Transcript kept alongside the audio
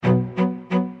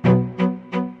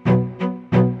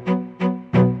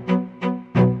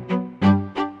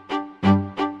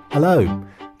Hello,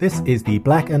 this is the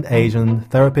Black and Asian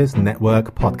Therapist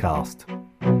Network podcast.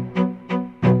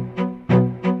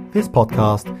 This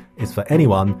podcast is for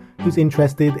anyone who's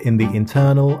interested in the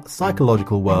internal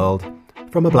psychological world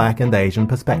from a Black and Asian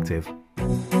perspective.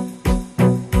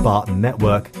 Barton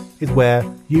Network is where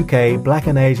UK Black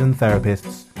and Asian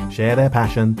therapists share their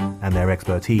passion and their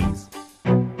expertise.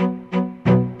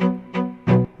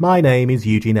 My name is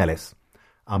Eugene Ellis.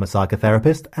 I'm a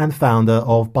psychotherapist and founder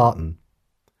of Barton.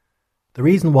 The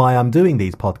reason why I'm doing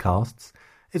these podcasts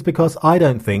is because I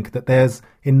don't think that there's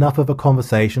enough of a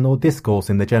conversation or discourse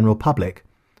in the general public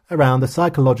around the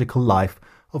psychological life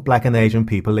of Black and Asian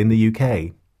people in the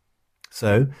UK.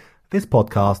 So, this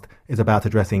podcast is about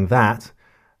addressing that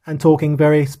and talking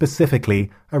very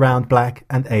specifically around Black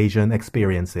and Asian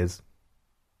experiences.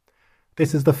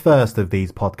 This is the first of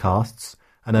these podcasts,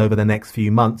 and over the next few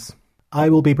months, I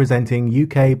will be presenting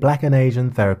UK Black and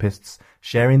Asian therapists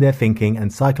sharing their thinking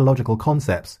and psychological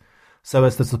concepts so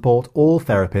as to support all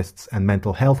therapists and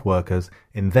mental health workers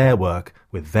in their work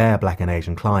with their Black and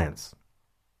Asian clients.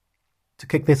 To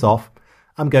kick this off,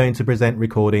 I'm going to present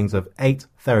recordings of 8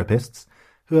 therapists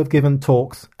who have given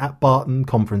talks at Barton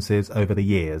conferences over the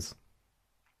years.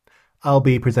 I'll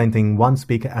be presenting one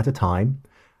speaker at a time,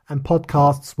 and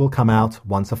podcasts will come out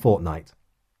once a fortnight.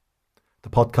 The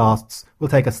podcasts will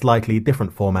take a slightly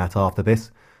different format after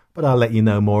this, but I'll let you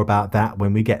know more about that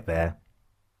when we get there.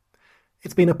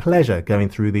 It's been a pleasure going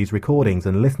through these recordings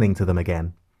and listening to them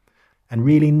again, and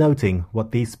really noting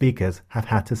what these speakers have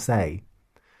had to say.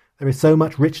 There is so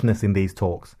much richness in these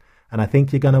talks, and I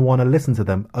think you're going to want to listen to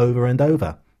them over and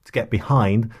over to get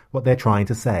behind what they're trying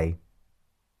to say.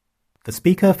 The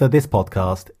speaker for this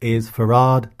podcast is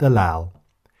Farhad Dalal.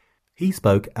 He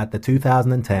spoke at the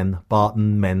 2010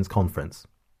 Barton Men's Conference.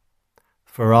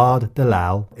 Farhad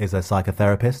Dalal is a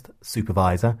psychotherapist,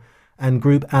 supervisor, and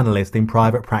group analyst in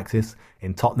private practice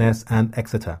in Totnes and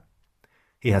Exeter.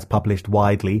 He has published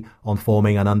widely on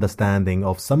forming an understanding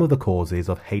of some of the causes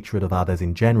of hatred of others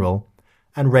in general,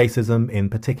 and racism in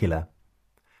particular.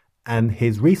 And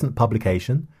his recent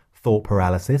publication, Thought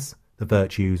Paralysis, The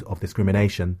Virtues of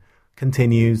Discrimination,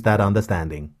 continues that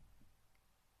understanding.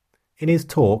 In his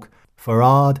talk,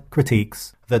 Farhad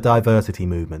critiques the diversity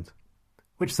movement,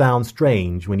 which sounds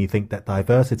strange when you think that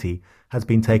diversity has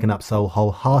been taken up so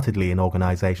wholeheartedly in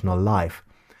organisational life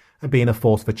and been a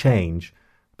force for change,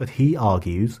 but he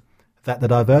argues that the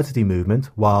diversity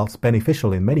movement, whilst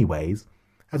beneficial in many ways,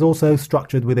 has also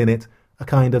structured within it a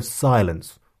kind of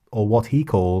silence, or what he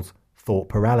calls thought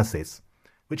paralysis,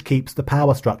 which keeps the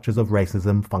power structures of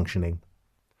racism functioning.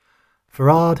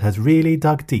 Farhad has really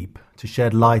dug deep to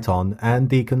shed light on and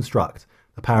deconstruct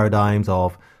the paradigms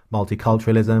of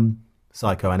multiculturalism,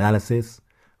 psychoanalysis,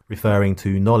 referring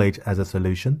to knowledge as a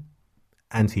solution,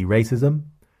 anti-racism,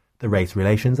 the Race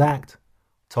Relations Act,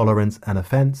 tolerance and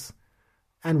offence,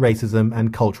 and racism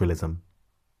and culturalism.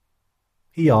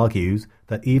 He argues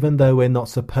that even though we're not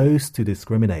supposed to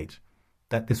discriminate,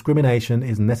 that discrimination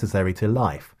is necessary to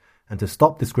life, and to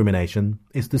stop discrimination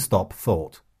is to stop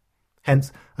thought.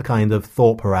 Hence, a kind of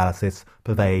thought paralysis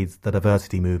pervades the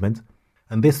diversity movement,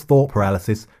 and this thought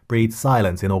paralysis breeds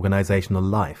silence in organisational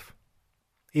life.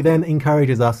 He then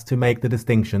encourages us to make the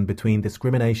distinction between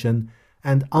discrimination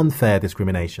and unfair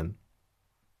discrimination.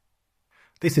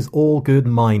 This is all good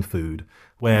mind food,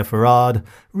 where Farhad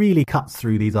really cuts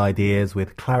through these ideas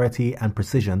with clarity and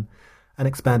precision, and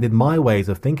expanded my ways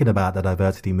of thinking about the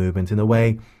diversity movement in a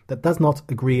way that does not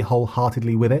agree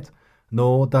wholeheartedly with it,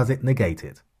 nor does it negate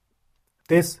it.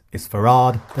 This is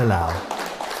Farhad Dalal.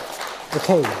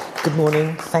 Okay, good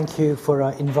morning. Thank you for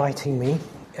inviting me.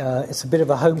 It's a bit of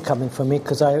a homecoming for me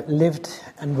because I lived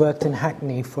and worked in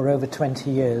Hackney for over 20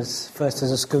 years, first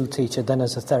as a school teacher, then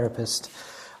as a therapist,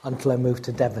 until I moved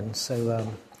to Devon. So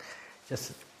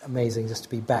just amazing just to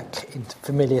be back into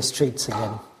familiar streets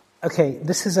again. Okay,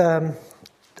 this is a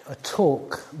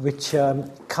talk which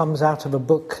comes out of a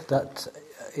book that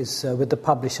is with the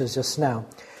publishers just now,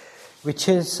 which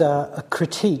is a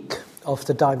critique of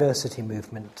the diversity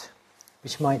movement,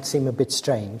 which might seem a bit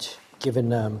strange,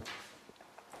 given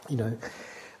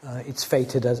it's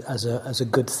fated as a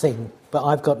good thing. But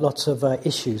I've got lots of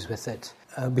issues with it,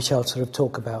 which I'll sort of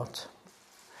talk about.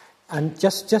 And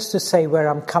just to say where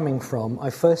I'm coming from,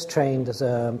 I first trained as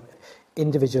an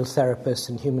individual therapist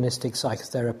in humanistic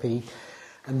psychotherapy,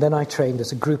 and then I trained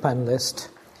as a group analyst,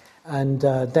 and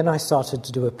then I started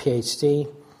to do a PhD,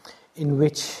 in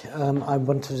which I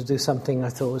wanted to do something I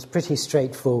thought was pretty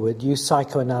straightforward, use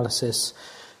psychoanalysis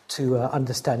to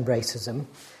understand racism.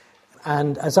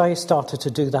 And as I started to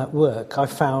do that work, I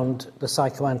found the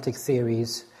psychoanalytic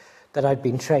theories that I'd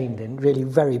been trained in really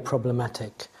very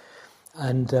problematic.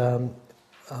 and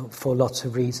for lots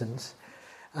of reasons.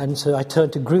 And so I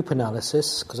turned to group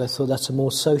analysis because I thought that's a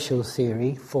more social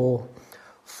theory for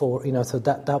so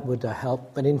that would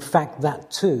help. But in fact,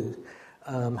 that too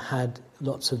had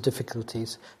lots of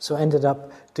difficulties. So I ended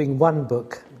up doing one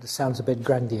book. This sounds a bit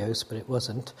grandiose, but it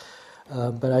wasn't.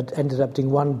 But I ended up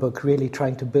doing one book, really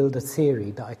trying to build a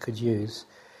theory that I could use,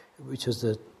 which was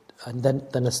and then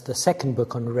the second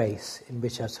book on race, in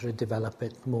which I sort of develop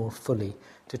it more fully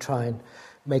to try and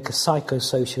make a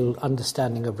psychosocial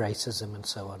understanding of racism and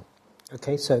so on.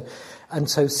 Okay, so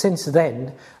since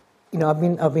then, I've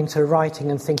been sort of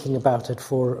writing and thinking about it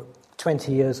for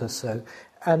 20 years or so.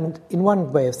 And in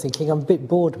one way of thinking, I'm a bit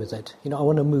bored with it. I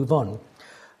want to move on.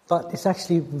 But it's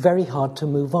actually very hard to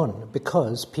move on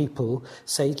because people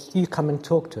say, you come and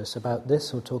talk to us about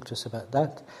this or talk to us about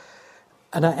that.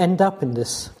 And I end up in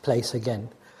this place again.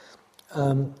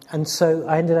 And so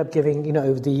I ended up giving,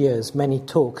 over the years, many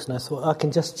talks. And I thought, I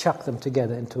can just chuck them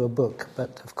together into a book.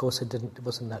 But, of course, it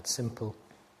wasn't that simple.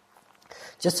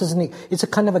 It's a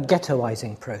kind of a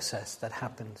ghettoizing process that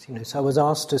happens. So I was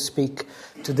asked to speak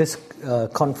to this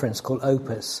conference called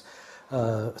Opus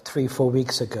 3-4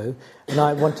 weeks ago, and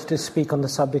I wanted to speak on the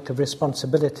subject of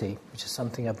responsibility, which is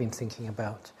something I've been thinking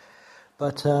about.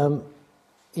 But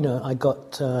I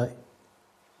got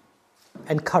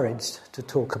encouraged to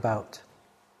talk about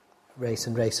race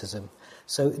and racism.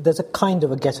 So there's a kind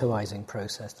of a ghettoizing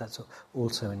process that's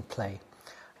also in play.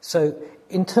 So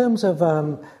in terms of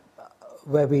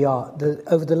where we are,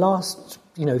 over the last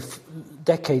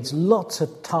decades, lots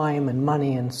of time and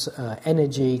money and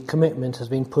energy, commitment has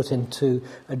been put into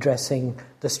addressing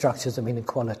the structures of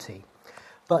inequality.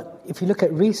 But if you look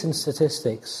at recent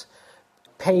statistics,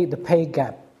 the pay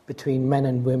gap between men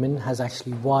and women has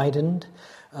actually widened.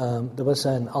 There was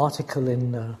an article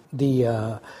in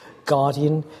the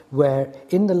Guardian where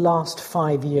in the last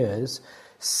 5 years,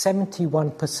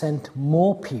 71%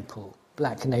 more people,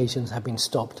 Black and Asians, have been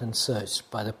stopped and searched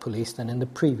by the police than in the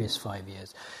previous 5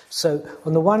 years. So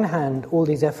on the one hand, all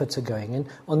these efforts are going in.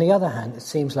 On the other hand, it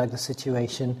seems like the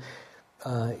situation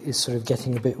is sort of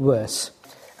getting a bit worse.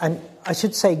 And I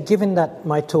should say, given that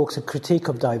my talk's a critique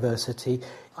of diversity,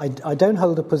 I don't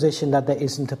hold the position that there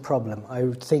isn't a problem. I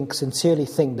sincerely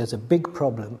think there's a big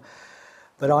problem,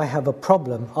 but I have a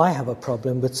problem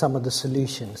with some of the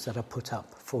solutions that are put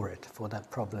up for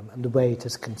that problem, and the way it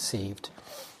is conceived.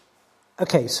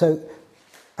 Okay, so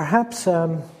perhaps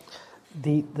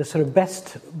the sort of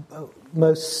best,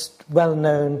 most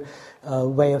well-known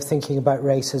way of thinking about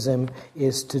racism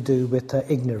is to do with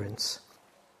ignorance.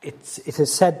 It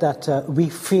is said that we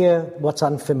fear what's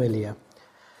unfamiliar.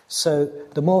 So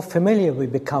the more familiar we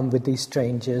become with these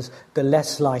strangers, the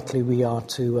less likely we are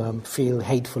to feel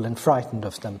hateful and frightened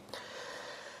of them.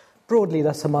 Broadly,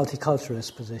 that's a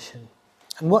multiculturalist position.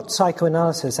 And what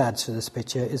psychoanalysis adds to this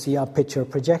picture is the picture of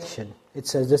projection. It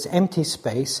says this empty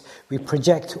space, we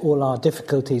project all our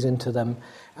difficulties into them,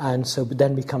 and so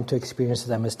then we come to experience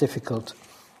them as difficult.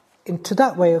 Into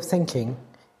that way of thinking,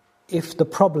 if the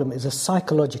problem is a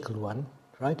psychological one,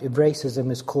 right? If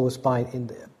racism is caused by a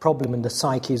problem in the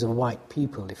psyches of white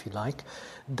people, if you like,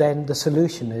 then the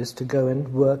solution is to go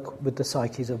and work with the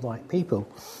psyches of white people.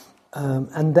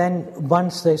 And then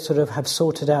once they sort of have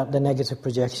sorted out the negative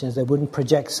projections, they wouldn't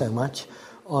project so much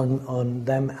on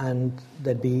them, and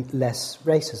there'd be less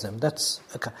racism.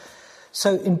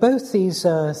 So in both these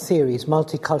theories,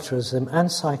 multiculturalism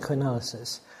and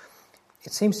psychoanalysis,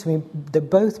 it seems to me they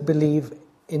both believe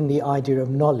in the idea of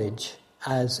knowledge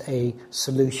as a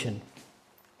solution.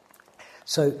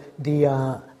 So the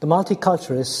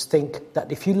multiculturalists think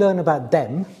that if you learn about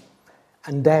them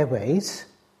and their ways,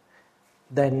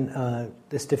 then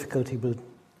this difficulty will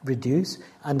reduce.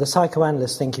 And the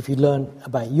psychoanalysts think if you learn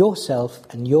about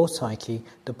yourself and your psyche,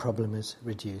 the problem is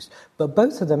reduced. But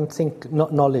both of them think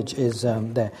knowledge is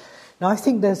there. Now, I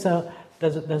think there's a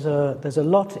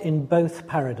lot in both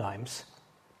paradigms,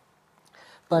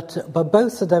 but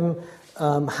both of them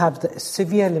have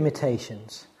severe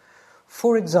limitations.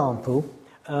 For example,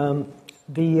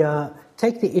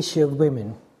 take the issue of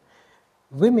women.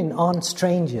 Women aren't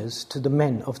strangers to the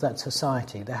men of that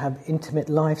society. They have intimate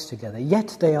lives together,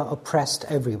 yet they are oppressed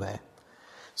everywhere.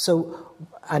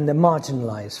 And they're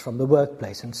marginalized from the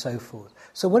workplace and so forth.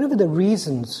 So whatever the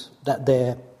reasons that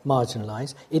they're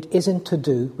marginalized, it isn't to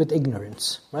do with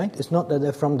ignorance, right? It's not that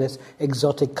they're from this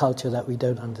exotic culture that we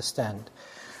don't understand.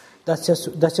 That's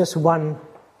just one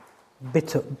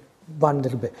little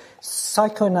bit.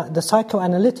 The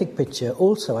psychoanalytic picture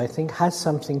also, I think, has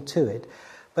something to it,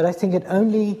 but I think it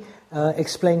only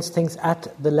explains things at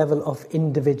the level of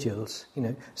individuals.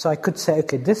 So I could say,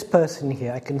 okay, this person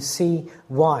here, I can see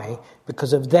why,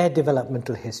 because of their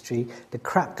developmental history, the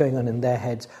crap going on in their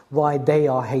heads, why they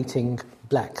are hating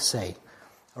blacks, say,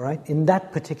 all right, in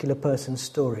that particular person's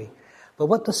story. But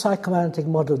what the psychoanalytic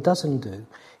model doesn't do,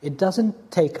 it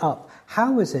doesn't take up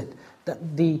how is it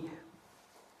that the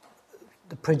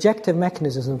projective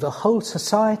mechanisms of the whole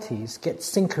societies get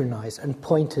synchronized and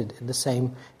pointed in the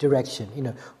same direction.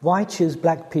 Why choose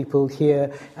black people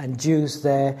here and Jews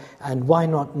there, and why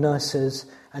not nurses,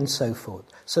 and so forth.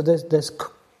 So there's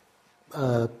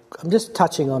I'm just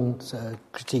touching on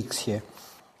critiques here.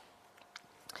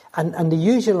 And the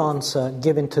usual answer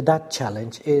given to that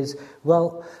challenge is,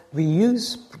 well, we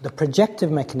use the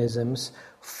projective mechanisms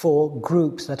for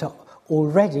groups that are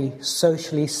already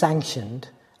socially sanctioned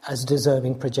as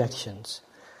deserving projections.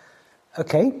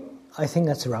 Okay, I think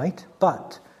that's right,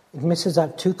 but it misses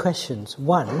out two questions.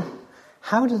 One,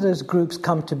 how do those groups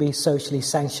come to be socially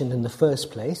sanctioned in the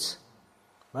first place?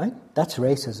 Right? That's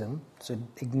racism, so it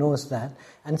ignores that.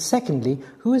 And secondly,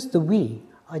 who is the we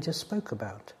I just spoke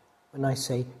about when I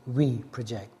say we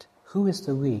project? Who is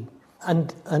the we?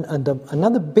 And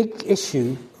another big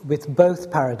issue with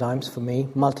both paradigms for me,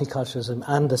 multiculturalism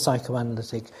and the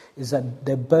psychoanalytic, is that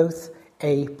they're both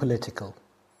apolitical.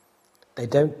 They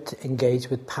don't engage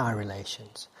with power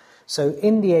relations. So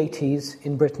in the 80s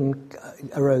in Britain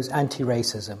arose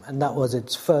anti-racism, and that was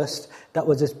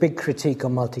its big critique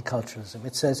on multiculturalism.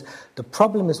 It says the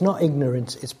problem is not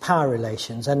ignorance, it's power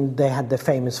relations, and they had the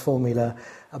famous formula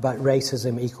about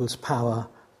racism equals power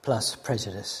plus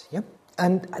prejudice. Yep.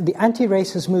 And the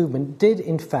anti-racist movement did,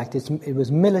 in fact, it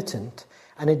was militant,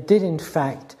 and it did, in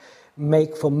fact,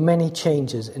 make for many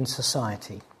changes in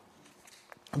society.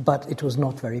 But it was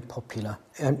not very popular.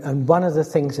 And one of the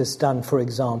things it's done, for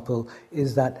example,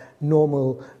 is that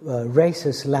normal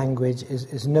racist language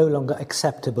is no longer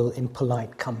acceptable in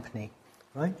polite company,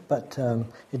 right? But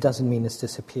it doesn't mean it's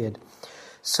disappeared.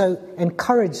 So,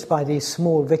 encouraged by these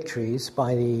small victories,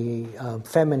 by the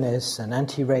feminists and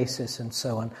anti-racists and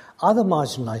so on, other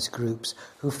marginalized groups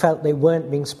who felt they weren't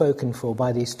being spoken for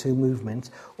by these two movements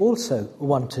also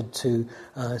wanted to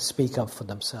speak up for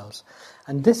themselves.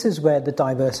 And this is where the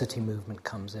diversity movement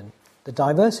comes in. The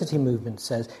diversity movement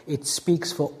says it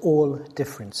speaks for all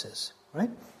differences,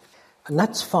 right? And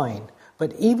that's fine.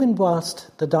 But even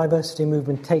whilst the diversity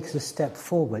movement takes a step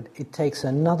forward, it takes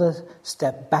another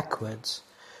step backwards,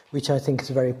 which I think is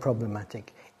very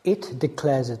problematic. It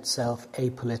declares itself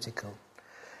apolitical.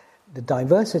 The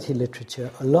diversity literature,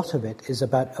 a lot of it is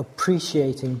about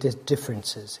appreciating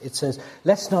differences. It says,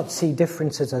 let's not see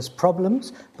differences as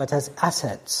problems, but as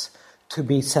assets to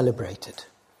be celebrated.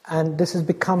 And this has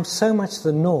become so much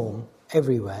the norm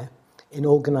everywhere in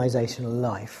organizational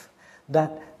life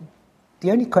that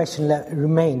the only question that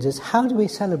remains is, how do we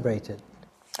celebrate it?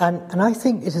 And I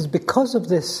think it is because of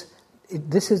this,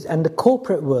 and the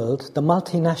corporate world, the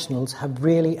multinationals have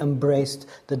really embraced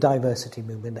the diversity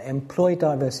movement. They employ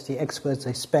diversity experts,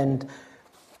 they spend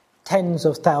tens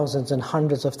of thousands and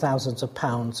hundreds of thousands of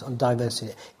pounds on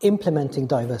diversity, implementing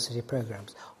diversity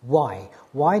programs. Why?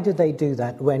 Why did they do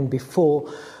that when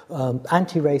before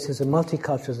anti-racism,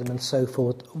 multiculturalism and so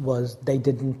forth they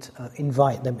didn't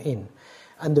invite them in?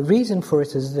 And the reason for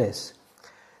it is this.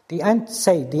 The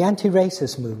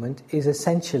anti-racist movement is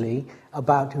essentially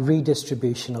about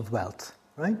redistribution of wealth,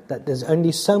 right? That there's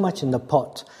only so much in the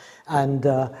pot and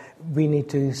we need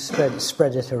to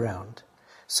spread it around.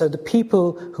 So the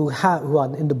people who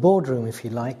are in the boardroom, if you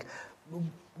like,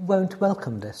 won't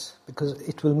welcome this because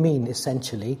it will mean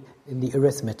essentially, in the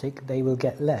arithmetic, they will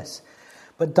get less.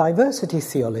 But diversity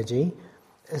theology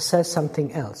says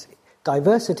something else.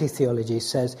 Diversity theology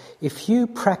says if you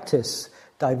practice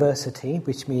diversity,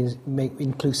 which means make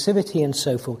inclusivity and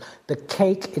so forth, the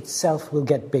cake itself will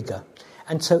get bigger.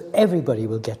 And so everybody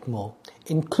will get more,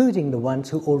 including the ones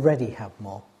who already have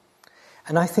more.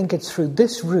 And I think it's through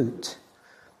this route.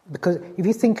 Because if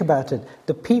you think about it,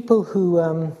 the people who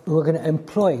are going to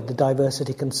employ the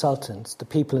diversity consultants, the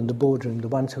people in the boardroom, the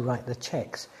ones who write the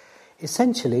checks,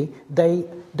 essentially they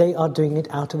are doing it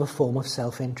out of a form of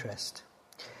self-interest.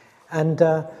 And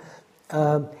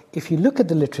if you look at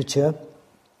the literature,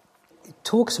 it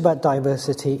talks about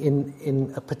diversity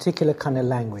in a particular kind of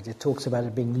language. It talks about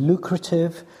it being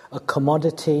lucrative, a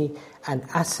commodity, an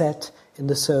asset in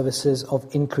the services of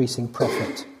increasing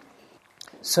profit.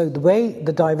 So the way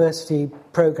the diversity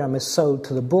program is sold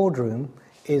to the boardroom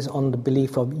is on the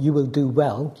belief of you will do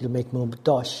well, you'll make more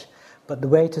dosh, but the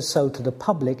way it is sold to the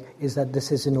public is that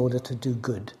this is in order to do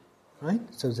good, right?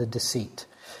 So it's a deceit,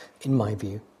 in my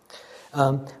view.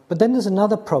 But then there's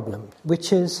another problem,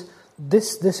 which is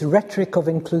this rhetoric of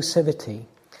inclusivity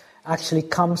actually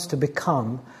comes to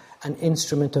become an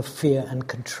instrument of fear and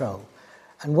control.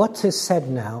 And what is said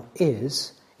now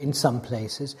is, in some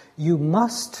places,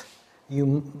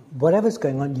 whatever's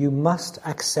going on, you must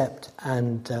accept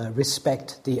and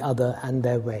respect the other and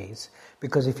their ways.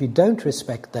 Because if you don't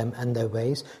respect them and their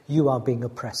ways, you are being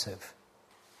oppressive.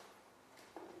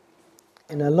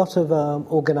 In a lot of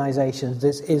organizations,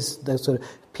 this is the sort of,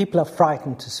 people are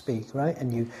frightened to speak, right?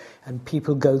 And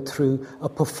people go through a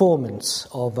performance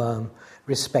of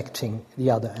respecting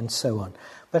the other and so on.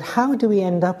 But how do we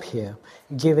end up here,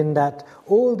 given that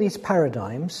all these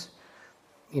paradigms,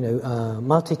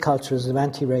 multiculturalism,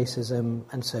 anti-racism,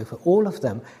 and so forth, all of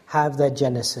them have their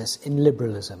genesis in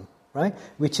liberalism, right?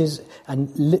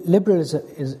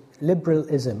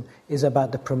 Liberalism is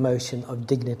about the promotion of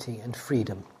dignity and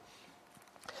freedom.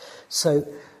 So,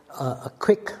 a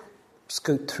quick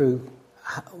scoot through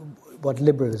what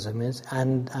liberalism is,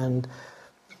 and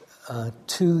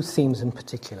two themes in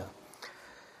particular.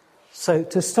 So,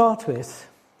 to start with,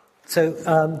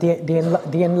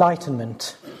 the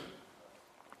Enlightenment.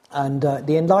 And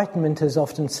the Enlightenment is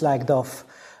often slagged off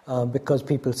because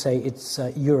people say it's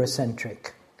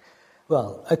Eurocentric.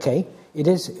 Well, okay, it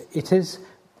is.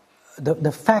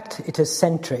 The fact it is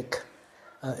centric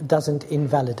doesn't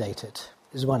invalidate it,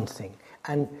 is one thing.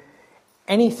 And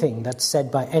anything that's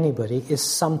said by anybody is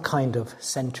some kind of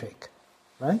centric,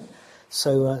 right?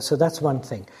 So that's one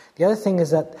thing. The other thing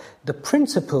is that the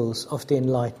principles of the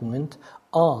Enlightenment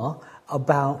are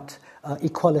about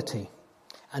equality.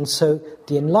 And so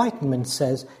the Enlightenment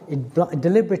says it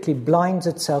deliberately blinds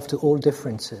itself to all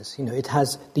differences. It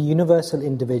has the universal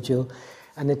individual,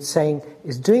 and it's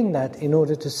doing that in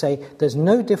order to say there's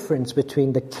no difference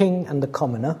between the king and the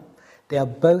commoner. They are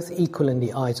both equal in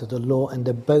the eyes of the law, and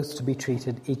they're both to be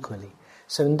treated equally.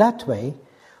 So in that way,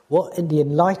 what the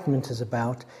Enlightenment is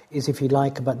about is, if you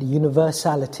like, about the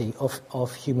universality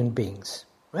of human beings,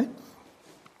 right?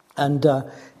 And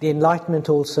the Enlightenment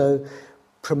also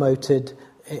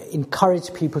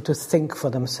encouraged people to think for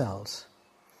themselves.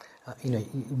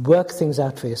 Work things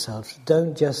out for yourselves.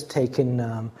 Don't just take in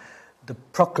the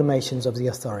proclamations of the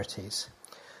authorities.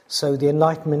 So the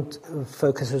Enlightenment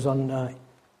focuses on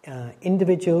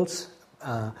individuals,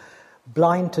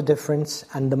 blind to difference,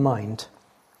 and the mind.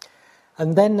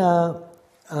 And then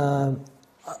a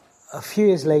few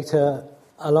years later,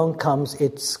 along comes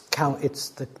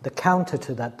the counter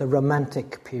to that, the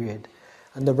Romantic period.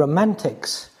 And the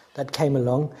Romantics that came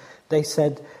along, they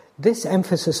said, this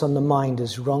emphasis on the mind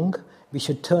is wrong, we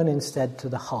should turn instead to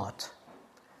the heart.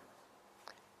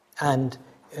 And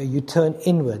you turn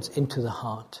inwards into the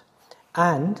heart.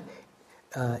 And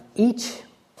each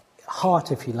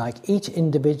heart, if you like, each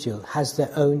individual has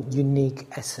their own unique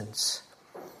essence.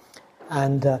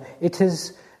 And it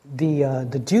is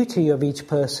the duty of each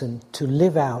person to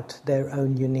live out their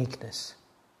own uniqueness.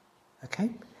 Okay?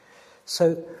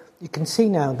 So you can see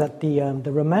now that the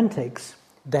Romantics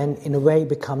then, in a way,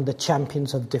 become the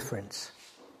champions of difference,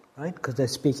 right? Because they're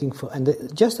speaking for,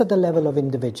 just at the level of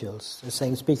individuals, they're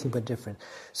saying speaking for difference.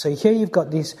 So here you've got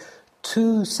these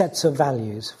two sets of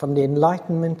values: from the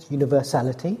Enlightenment,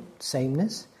 universality,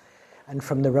 sameness, and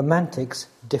from the Romantics,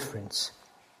 difference.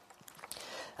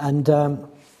 And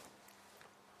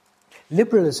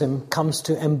liberalism comes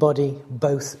to embody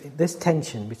both this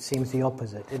tension, which seems the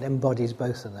opposite. It embodies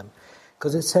both of them.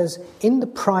 Because it says, in the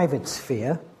private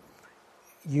sphere,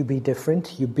 you be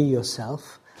different, you be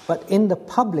yourself. But in the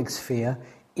public sphere,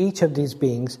 each of these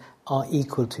beings are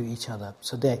equal to each other.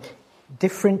 So they're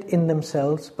different in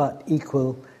themselves, but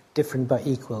equal, different but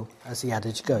equal, as the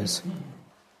adage goes.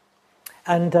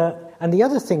 And the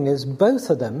other thing is,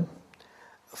 both of them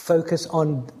focus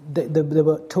on, they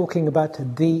were talking about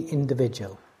the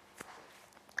individual.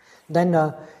 Then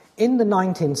in the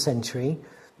 19th century,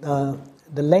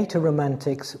 the later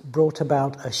Romantics brought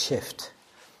about a shift.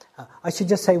 I should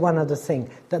just say one other thing,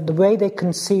 that the way they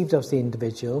conceived of the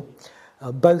individual,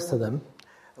 both of them,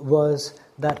 was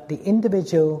that the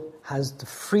individual has the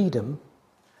freedom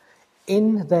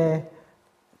in their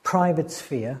private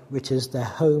sphere, which is their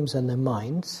homes and their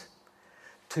minds,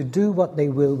 to do what they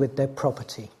will with their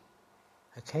property.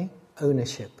 Okay?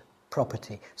 Ownership,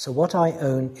 property. So what I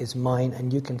own is mine,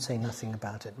 and you can say nothing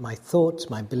about it. My thoughts,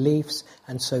 my beliefs,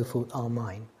 and so forth are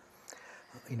mine.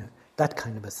 That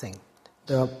kind of a thing.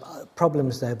 There are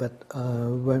problems there, but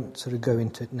won't sort of go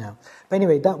into it now. But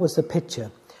anyway, that was the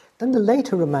picture. Then the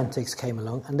later Romantics came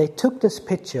along, and they took this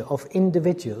picture of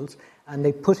individuals and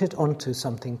they put it onto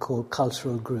something called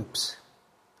cultural groups.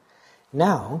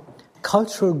 Now,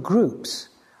 cultural groups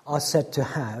are said to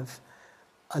have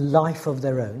a life of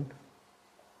their own,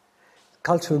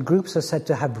 Cultural groups are said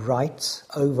to have rights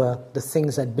over the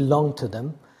things that belong to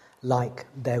them, like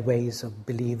their ways of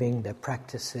believing, their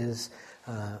practices,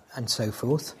 and so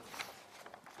forth.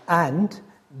 And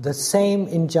the same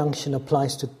injunction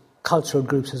applies to cultural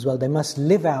groups as well. They must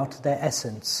live out their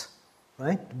essence,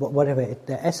 right? Whatever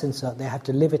their essence are, they have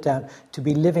to live it out to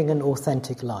be living an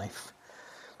authentic life.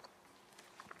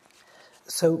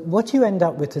 So what you end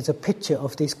up with is a picture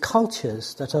of these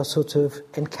cultures that are sort of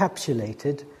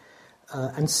encapsulated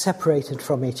and separated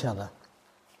from each other.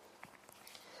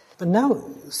 But now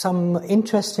some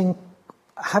interesting,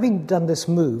 having done this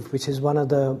move, which is one of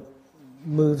the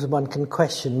moves one can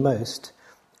question most,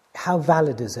 how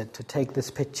valid is it to take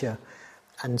this picture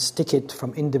and stick it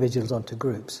from individuals onto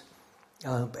groups?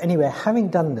 Anyway, having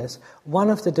done this, one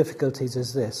of the difficulties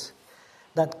is this,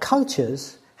 that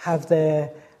cultures have their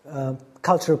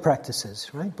cultural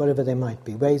practices, right? Whatever they might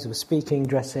be, ways of speaking,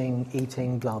 dressing,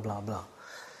 eating, blah, blah, blah.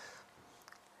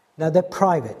 Now, they're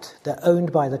private, they're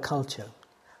owned by the culture.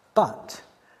 But,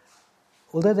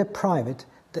 although they're private,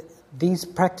 these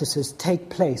practices take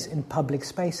place in public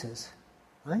spaces,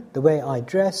 right? The way I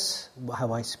dress,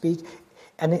 how I speak,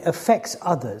 and it affects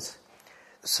others.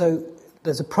 So,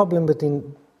 there's a problem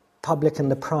between public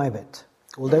and the private.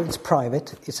 Although it's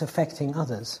private, it's affecting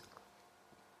others.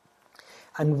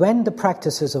 And when the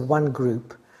practices of one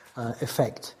group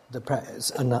affect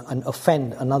and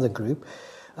offend another group,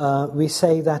 we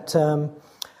say that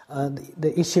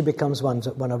the issue becomes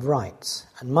one of rights.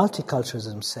 And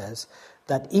multiculturalism says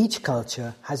that each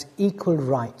culture has equal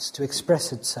rights to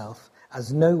express itself,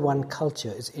 as no one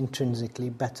culture is intrinsically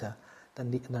better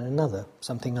than another,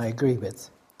 something I agree with.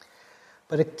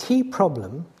 But a key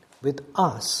problem with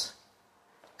us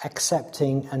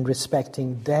accepting and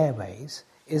respecting their ways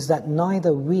is that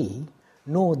neither we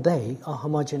nor they are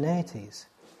homogeneities,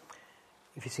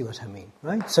 if you see what I mean,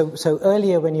 right? So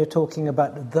earlier when you're talking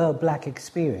about the black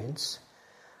experience,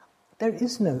 there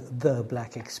is no the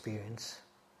black experience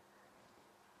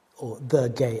or the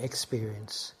gay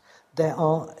experience.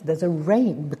 There's a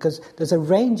range, because there's a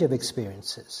range of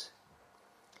experiences.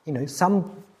 You know,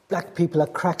 some black people are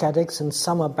crack addicts and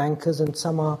some are bankers and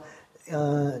some are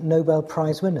Nobel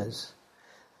Prize winners.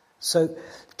 So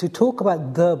to talk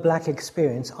about the black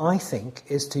experience, I think,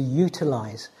 is to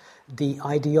utilize the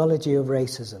ideology of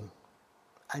racism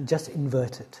and just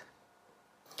invert it.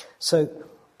 So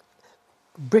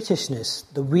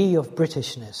Britishness, the we of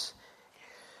Britishness,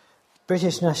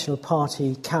 British National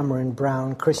Party, Cameron,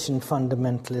 Brown, Christian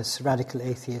fundamentalists, radical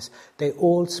atheists, they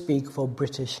all speak for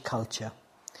British culture.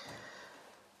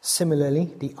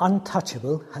 Similarly, the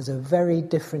untouchable has a very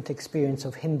different experience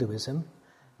of Hinduism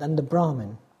than the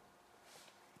Brahmin.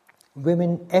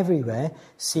 Women everywhere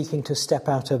seeking to step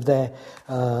out of their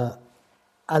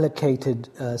allocated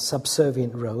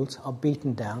subservient roles are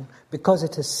beaten down because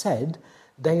it is said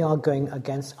they are going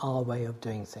against our way of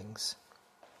doing things.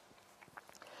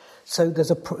 So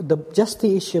there's just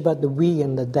the issue about the we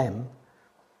and the them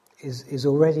is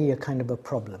already a kind of a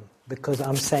problem, because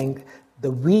I'm saying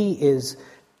the we is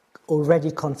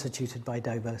already constituted by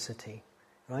diversity,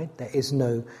 right?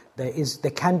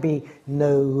 There can be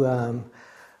no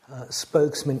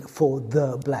spokesman for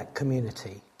the black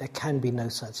community. There can be no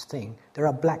such thing. There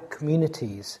are black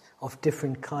communities of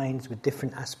different kinds with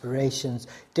different aspirations,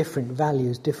 different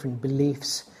values, different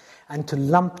beliefs, and to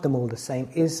lump them all the same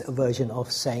is a version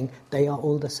of saying they are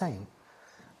all the same,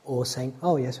 or saying,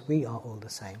 oh yes, we are all the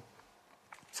same.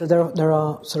 So there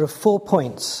are sort of 4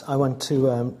 points I want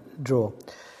to draw.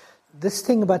 This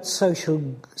thing about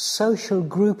social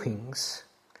groupings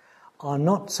are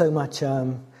not so much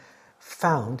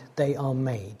found, they are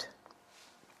made.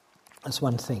 That's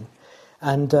one thing.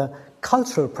 And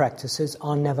cultural practices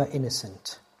are never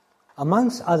innocent.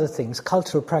 Amongst other things,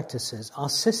 cultural practices are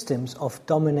systems of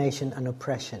domination and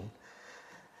oppression.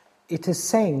 It is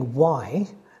saying why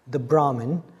the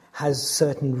Brahmin has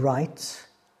certain rights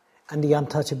and the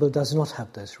untouchable does not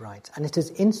have those rights. And it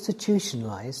is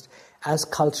institutionalized as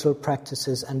cultural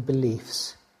practices and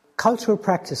beliefs. Cultural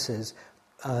practices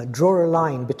draw a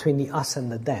line between the us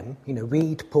and the them. You know, we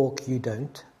eat pork, you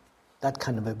don't. That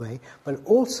kind of a way. But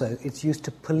also it's used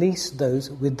to police those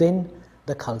within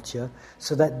the culture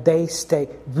so that they stay.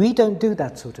 We don't do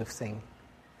that sort of thing,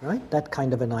 right? That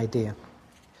kind of an idea.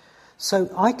 So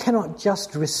I cannot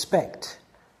just respect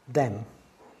them.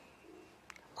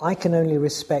 I can only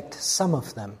respect some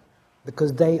of them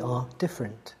because they are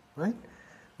different, right?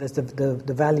 There's the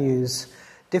values,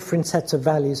 different sets of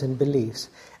values and beliefs.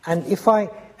 And if I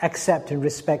accept and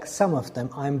respect some of them,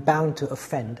 I'm bound to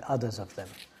offend others of them.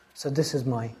 So this is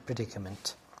my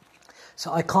predicament.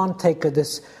 So I can't take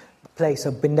this place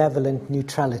of benevolent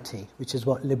neutrality, which is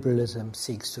what liberalism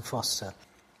seeks to foster.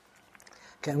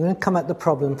 Okay, I'm going to come at the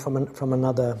problem from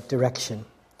another direction.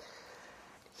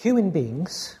 Human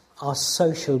beings are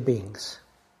social beings.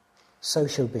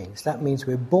 Social beings. That means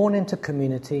we're born into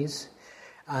communities,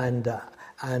 and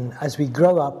as we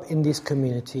grow up in these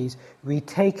communities, we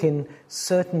take in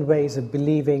certain ways of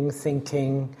believing,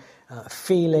 thinking,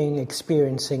 feeling,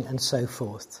 experiencing, and so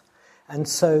forth. And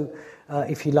so,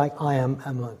 if you like, I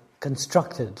am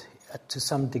constructed to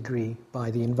some degree by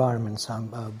the environments I'm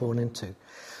born into.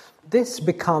 This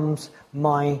becomes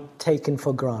my taken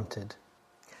for granted.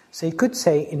 So you could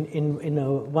say, in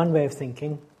one way of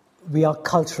thinking, we are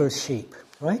cultural sheep,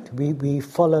 right? We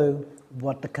follow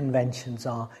what the conventions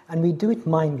are, and we do it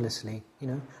mindlessly.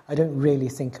 I don't really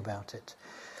think about it.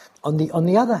 On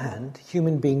the other hand,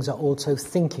 human beings are also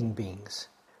thinking beings.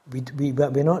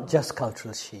 We're not just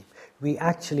cultural sheep. We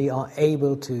actually are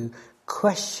able to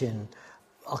question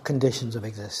our conditions of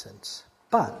existence.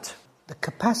 But the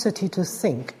capacity to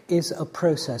think is a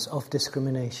process of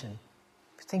discrimination.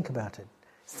 Think about it.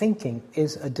 Thinking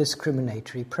is a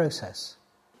discriminatory process.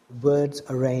 Words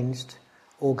arranged,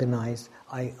 organized.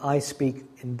 I speak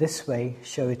in this way,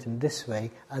 show it in this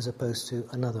way, as opposed to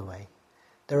another way.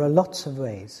 There are lots of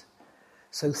ways.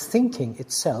 So thinking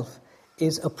itself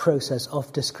is a process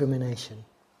of discrimination.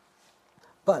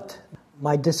 But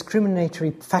my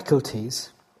discriminatory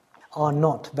faculties are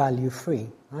not value-free,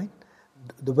 right?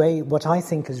 What I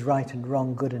think is right and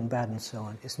wrong, good and bad and so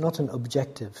on, is not an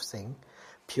objective thing,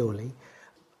 purely.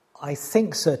 I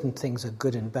think certain things are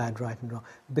good and bad, right and wrong,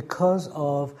 because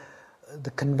of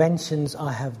the conventions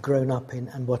I have grown up in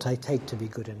and what I take to be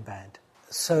good and bad.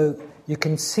 So you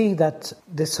can see that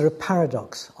this sort of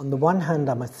paradox. On the one hand,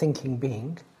 I'm a thinking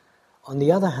being. On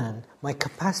the other hand, my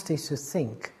capacities to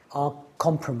think are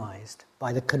compromised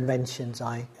by the conventions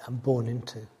I am born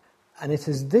into. And it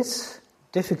is this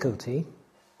difficulty,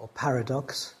 or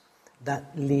paradox,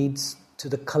 that leads to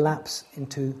the collapse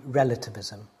into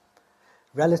relativism.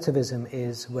 Relativism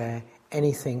is where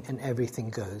anything and everything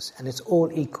goes, and it's all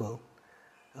equal.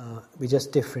 We're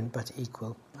just different but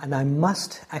equal. And I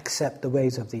must accept the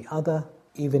ways of the other,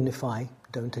 even if I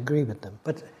don't agree with them.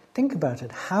 But think about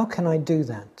it, how can I do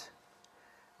that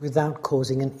without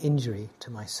causing an injury to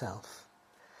myself?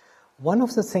 One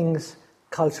of the things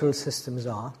cultural systems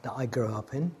are, that I grow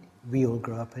up in, we all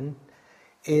grow up in,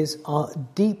 is our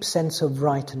deep sense of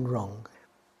right and wrong.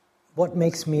 What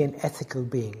makes me an ethical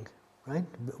being, right?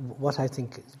 What I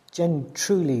think,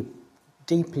 truly,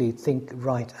 deeply think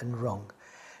right and wrong.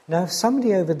 Now, if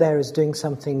somebody over there is doing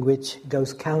something which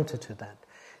goes counter to that,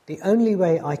 the only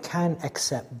way I can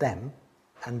accept them,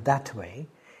 and that way,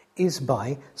 is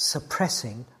by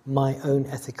suppressing my own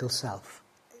ethical self.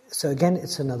 So again,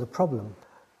 it's another problem.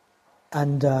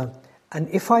 And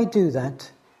if I do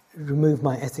that, remove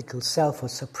my ethical self or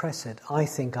suppress it, I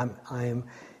think I am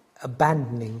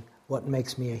abandoning what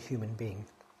makes me a human being.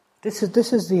 This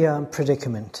is the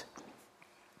predicament,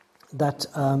 that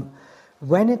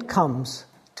when it comes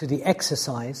to the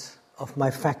exercise of my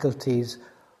faculties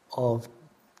of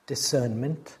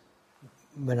discernment,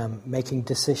 when I'm making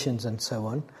decisions and so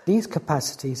on, these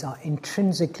capacities are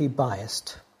intrinsically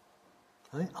biased.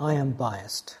 Right? I am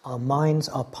biased. Our minds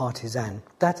are partisan.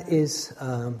 That is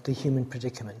the human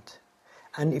predicament.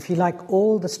 And if you like,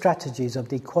 all the strategies of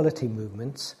the equality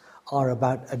movements are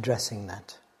about addressing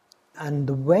that. And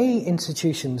the way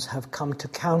institutions have come to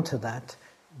counter that,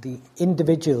 the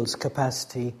individual's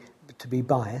capacity to be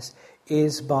biased,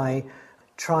 is by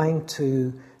trying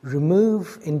to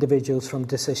remove individuals from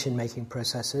decision-making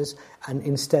processes and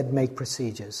instead make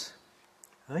procedures.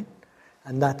 Right?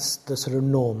 And that's the sort of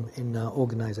norm in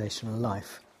organizational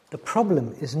life. The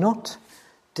problem is not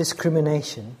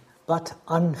discrimination, but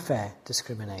unfair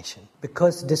discrimination,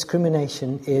 because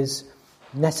discrimination is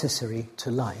necessary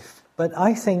to life. But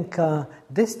I think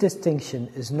this distinction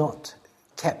is not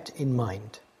kept in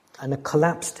mind, and a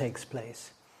collapse takes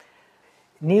place.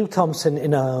 Neil Thompson,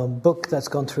 in a book that's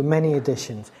gone through many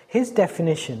editions, his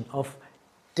definition of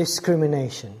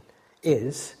discrimination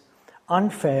is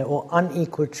unfair or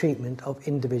unequal treatment of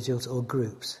individuals or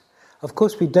groups. Of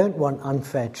course, we don't want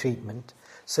unfair treatment,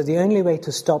 so the only way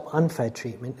to stop unfair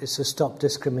treatment is to stop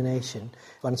discrimination.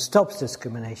 One stops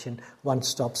discrimination, one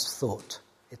stops thought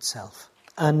itself.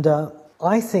 And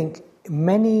I think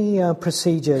many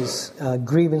procedures,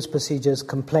 grievance procedures,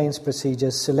 complaints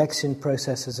procedures, selection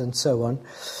processes and so on,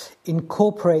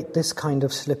 incorporate this kind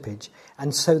of slippage,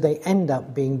 and so they end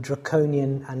up being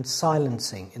draconian and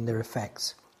silencing in their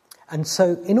effects. And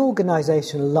so in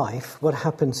organizational life, what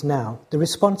happens now, the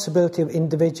responsibility of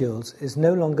individuals is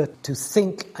no longer to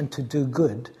think and to do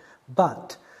good,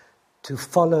 but to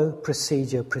follow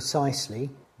procedure precisely,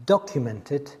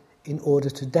 document it in order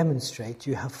to demonstrate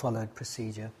you have followed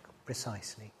procedure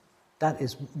precisely. That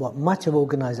is what much of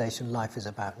organisation life is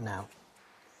about now.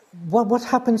 What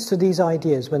happens to these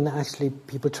ideas when actually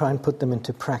people try and put them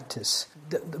into practice?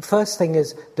 The first thing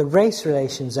is the Race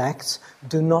Relations Acts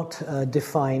do not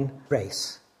define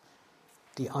race.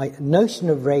 The notion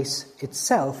of race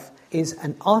itself is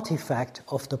an artifact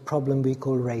of the problem we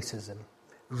call racism.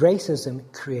 Racism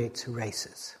creates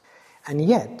races. And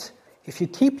yet, if you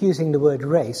keep using the word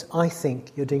race, I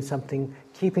think you're doing something,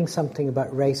 keeping something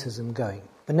about racism going.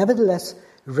 But nevertheless,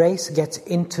 race gets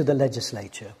into the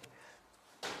legislature.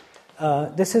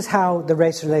 This is how the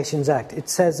Race Relations Act, it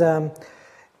says,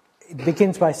 it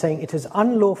begins by saying it is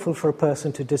unlawful for a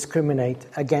person to discriminate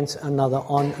against another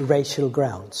on racial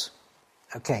grounds.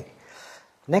 Okay.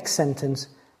 Next sentence,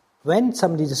 when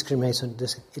somebody discriminates on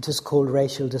this, it is called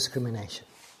racial discrimination.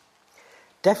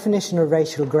 Definition of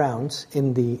racial grounds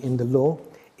in the law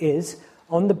is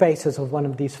on the basis of one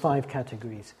of these 5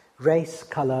 categories: race,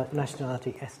 colour,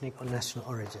 nationality, ethnic or national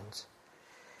origins.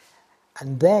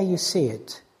 And there you see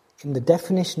it, in the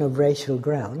definition of racial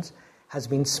grounds, has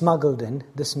been smuggled in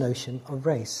this notion of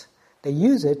race. They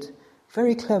use it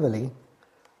very cleverly.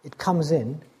 It comes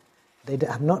in. They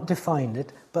have not defined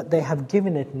it, but they have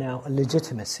given it now a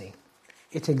legitimacy.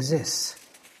 It exists.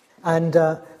 And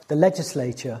the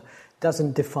legislature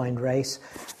doesn't define race,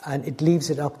 and it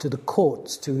leaves it up to the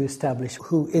courts to establish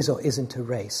who is or isn't a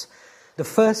race. The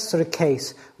first sort of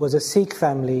case was a Sikh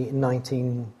family in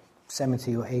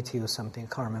 1970 or 80 or something,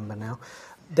 I can't remember now.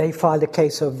 They filed a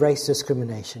case of race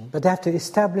discrimination, but they have to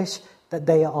establish that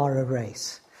they are a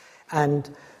race. And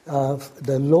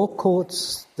the law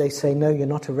courts, they say, no, you're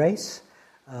not a race.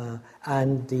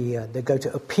 And they go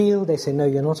to appeal, they say, no,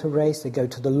 you're not a race. They go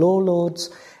to the law lords,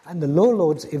 and the law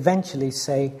lords eventually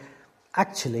say,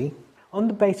 actually, on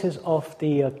the basis of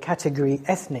the category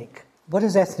ethnic, what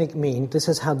does ethnic mean? This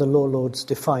is how the law lords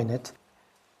define it.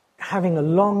 Having a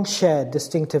long shared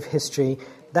distinctive history,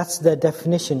 that's their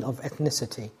definition of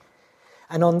ethnicity.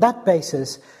 And on that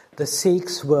basis, the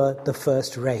Sikhs were the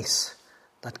first race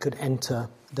that could enter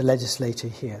the legislature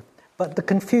here. But the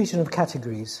confusion of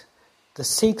categories. The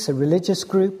Sikhs, a religious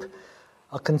group,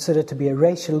 are considered to be a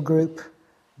racial group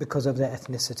because of their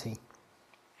ethnicity.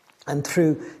 And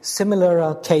through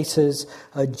similar cases,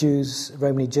 Jews,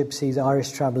 Romani Gypsies,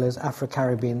 Irish travellers,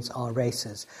 Afro-Caribbeans are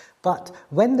races. But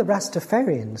when the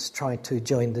Rastafarians tried to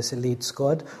join this elite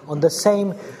squad, on the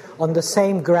same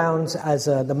grounds as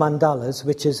the Mandalas,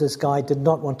 which is this guy did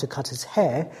not want to cut his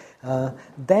hair,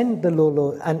 then the law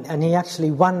lord, and he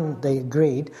actually won, they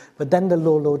agreed, but then the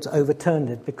law lords overturned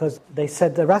it because they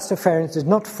said the Rastafarians did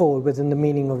not fall within the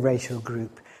meaning of racial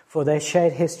group, for their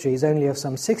shared history is only of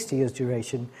some 60 years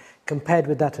duration, compared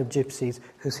with that of Gypsies,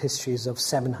 whose history is of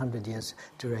 700 years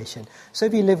duration. So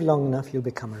if you live long enough, you'll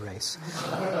become a race.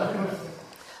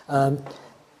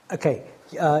 Okay,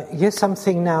 here's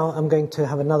something now I'm going to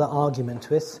have another argument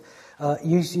with.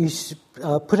 You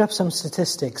put up some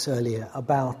statistics earlier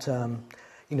about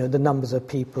the numbers of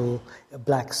people,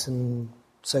 blacks and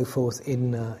so forth,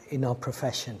 in our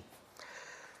profession.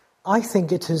 I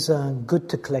think it is good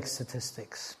to collect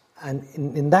statistics. And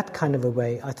in that kind of a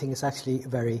way, I think it's actually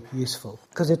very useful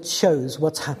because it shows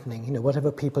what's happening.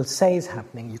 Whatever people say is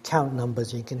happening, you count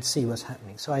numbers, you can see what's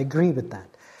happening. So I agree with that.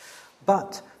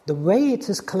 But the way it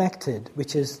is collected,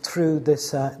 which is through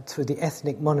the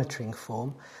ethnic monitoring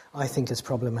form, I think is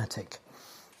problematic.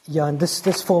 Yeah, and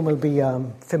this form will be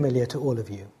familiar to all of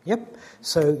you. Yep.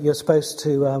 So you're supposed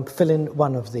to fill in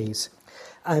one of these,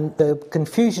 and the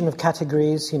confusion of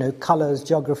categories, colours,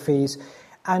 geographies,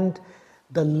 and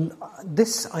I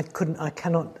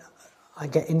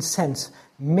get incensed,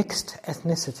 mixed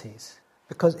ethnicities,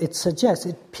 because it suggests,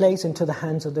 it plays into the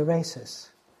hands of the racists.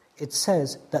 It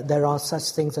says that there are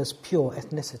such things as pure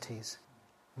ethnicities.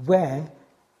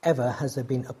 Wherever has there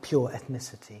been a pure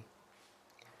ethnicity?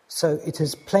 So it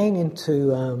is playing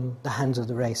into the hands of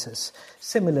the racists.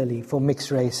 Similarly, for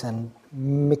mixed race and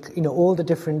all the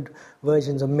different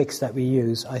versions of mixed that we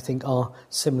use, I think are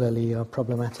similarly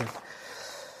problematic.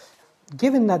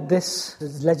 Given that this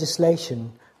is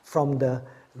legislation from the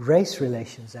Race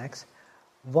Relations Act,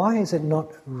 why is it not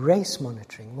race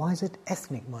monitoring? Why is it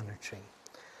ethnic monitoring?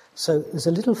 So there's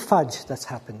a little fudge that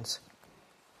happens.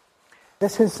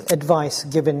 This is advice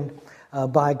given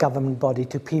by a government body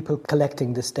to people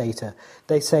collecting this data.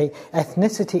 They say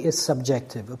ethnicity is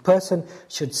subjective. A person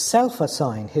should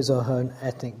self-assign his or her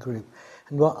ethnic group.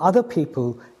 And what other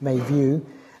people may view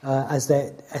as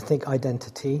their ethnic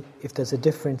identity, if there's a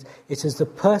difference, it is the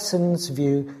person's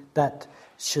view that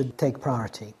should take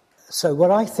priority. So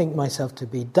what I think myself to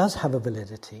be does have a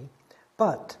validity,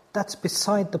 but that's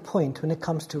beside the point when it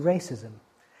comes to racism.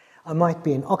 I might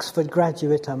be an Oxford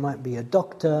graduate, I might be a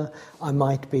doctor, I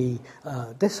might be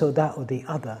this or that or the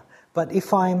other. But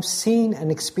if I am seen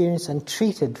and experienced and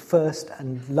treated first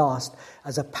and last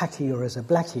as a Patty or as a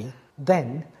Blackie,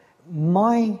 then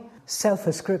my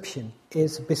self-ascription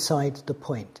is beside the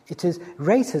point. It is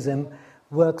racism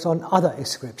works on other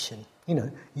ascription.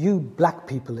 You black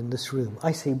people in this room,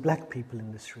 I see black people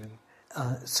in this room.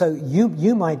 So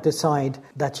you might decide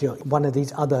that you're one of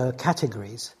these other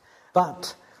categories,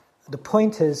 but the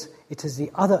point is, it is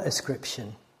the other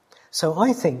ascription. So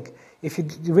I think if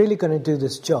you're really going to do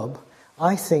this job,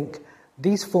 I think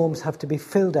these forms have to be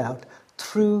filled out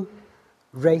through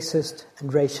racist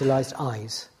and racialized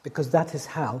eyes, because that is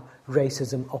how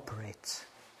racism operates.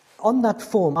 On that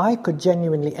form, I could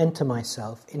genuinely enter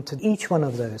myself into each one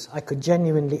of those. I could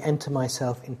genuinely enter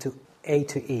myself into A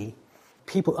to E.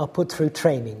 People are put through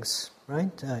trainings,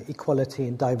 right? Equality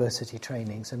and diversity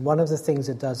trainings. And one of the things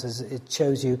it does is it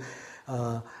shows you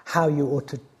how you ought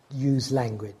to use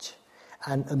language.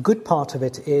 And a good part of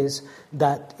it is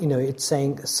that, it's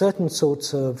saying certain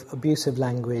sorts of abusive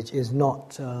language is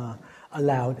not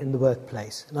allowed in the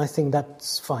workplace. And I think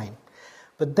that's fine.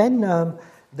 But then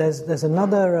there's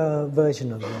another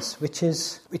version of this, which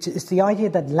is the idea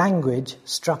that language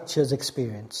structures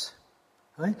experience.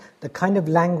 Right? The kind of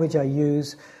language I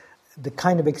use, the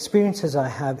kind of experiences I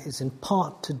have is in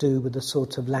part to do with the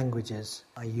sorts of languages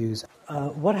I use.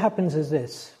 What happens is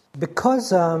this.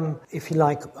 Because, if you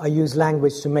like, I use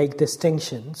language to make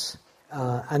distinctions,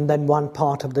 and then one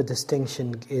part of the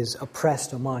distinction is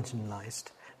oppressed or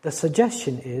marginalized, the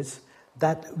suggestion is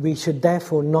that we should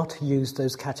therefore not use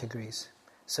those categories.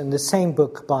 So in the same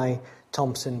book by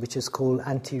Thompson, which is called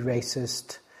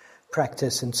Anti-Racist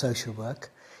Practice in Social Work,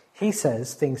 he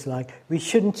says things like, we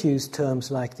shouldn't use terms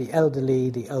like the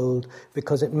elderly, the old,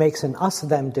 because it makes an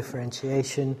us-them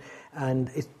differentiation, and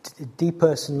it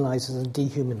depersonalizes and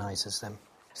dehumanizes them.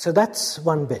 So that's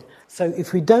one bit. So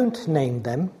if we don't name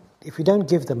them, if we don't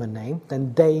give them a name,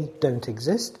 then they don't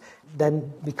exist,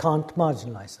 then we can't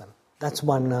marginalize them. That's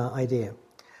one idea.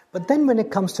 But then when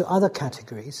it comes to other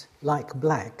categories, like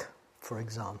black, for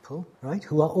example, right,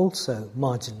 who are also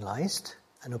marginalized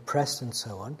and oppressed and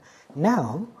so on,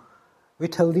 now we're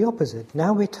told the opposite.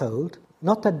 Now we're told,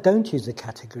 not that don't use the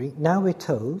category, now we're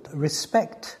told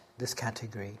respect this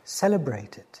category,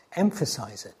 celebrate it,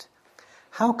 emphasize it.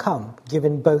 How come,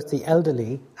 given both the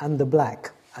elderly and the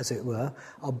black, as it were,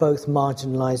 are both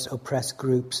marginalized, oppressed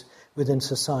groups within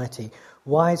society,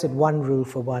 why is it one rule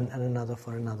for one and another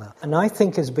for another? And I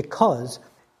think it's because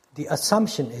the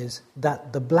assumption is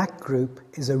that the black group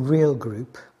is a real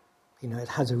group, it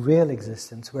has a real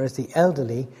existence, whereas the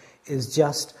elderly is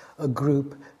just a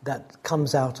group that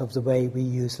comes out of the way we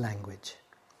use language.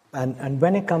 And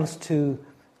when it comes to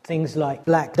things like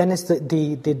black, then it's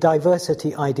the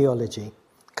diversity ideology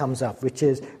comes up, which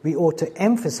is we ought to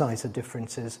emphasize the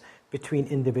differences between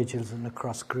individuals and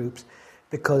across groups,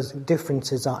 because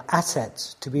differences are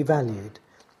assets to be valued.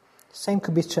 Same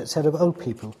could be said of old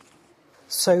people.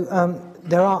 So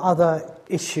there are other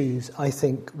issues, I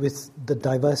think, with the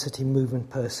diversity movement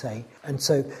per se. And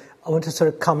so I want to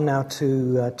sort of come now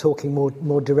to talking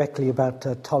more directly about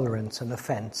tolerance and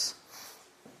offence.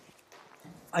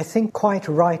 I think quite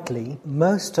rightly,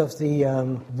 most of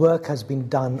the work has been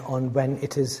done on when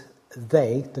it is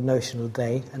they, the notional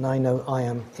they, and I know I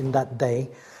am in that they,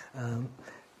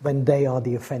 when they are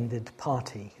the offended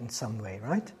party in some way,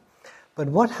 right? But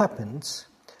what happens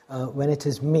when it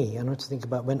is me? I want to think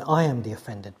about when I am the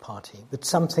offended party, with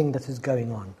something that is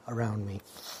going on around me.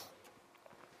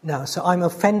 Now, so I'm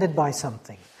offended by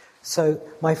something. So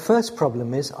my first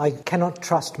problem is I cannot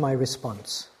trust my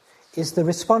response. Is the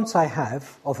response I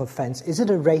have of offence, is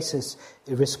it a racist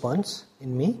response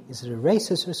in me? Is it a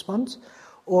racist response?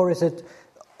 Or is it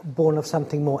born of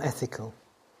something more ethical?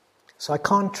 So I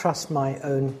can't trust my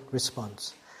own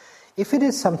response. If it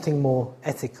is something more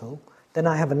ethical, then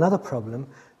I have another problem.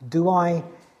 Do I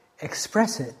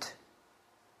express it,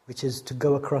 which is to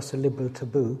go across a liberal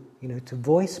taboo, to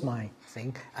voice my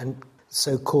thing and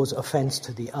so cause offence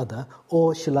to the other,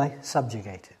 or shall I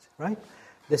subjugate it, right?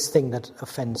 This thing that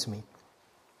offends me.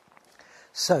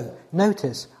 So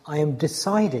notice I am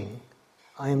deciding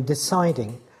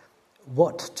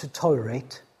what to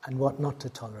tolerate and what not to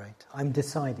tolerate. I'm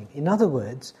deciding. In other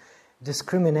words,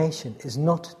 discrimination is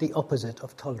not the opposite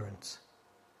of tolerance.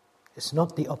 It's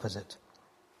not the opposite.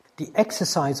 The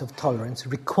exercise of tolerance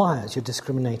requires your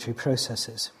discriminatory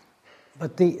processes.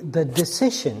 But the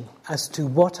decision as to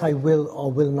what I will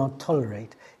or will not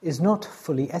tolerate is not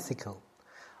fully ethical.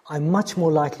 I'm much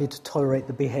more likely to tolerate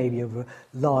the behavior of a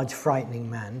large, frightening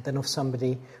man than of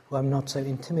somebody who I'm not so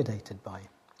intimidated by.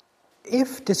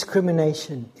 If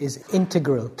discrimination is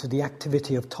integral to the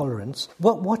activity of tolerance,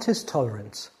 what is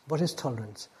tolerance? What is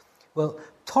tolerance? Well,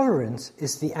 tolerance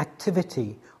is the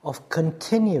activity of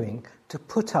continuing to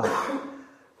put up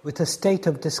with a state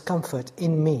of discomfort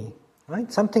in me,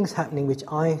 right? Something's happening which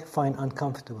I find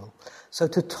uncomfortable. So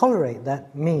to tolerate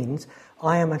that means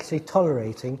I am actually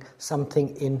tolerating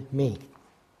something in me.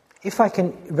 If I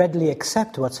can readily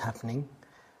accept what's happening,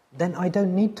 then I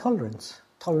don't need tolerance.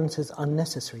 Tolerance is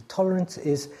unnecessary. Tolerance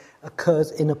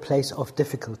occurs in a place of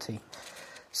difficulty.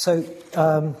 So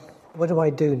what do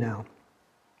I do now?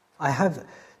 I have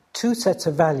two sets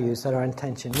of values that are in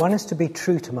tension. One is to be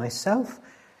true to myself,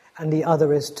 and the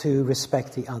other is to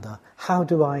respect the other. How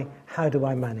do I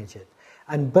manage it?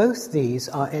 And both these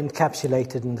are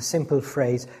encapsulated in the simple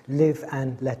phrase, live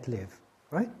and let live.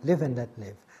 Right? Live and let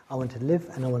live. I want to live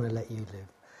and I want to let you live.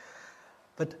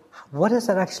 But what does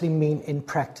that actually mean in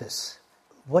practice?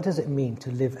 What does it mean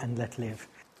to live and let live?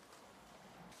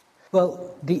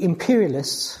 Well, the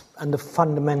imperialists and the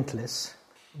fundamentalists,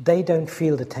 they don't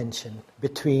feel the tension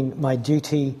between my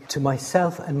duty to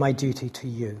myself and my duty to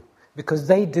you, because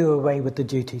they do away with the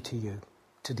duty to you,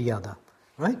 to the other,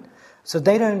 right? So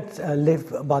they don't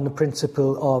live on the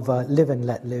principle of live and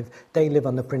let live. They live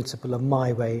on the principle of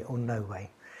my way or no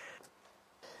way.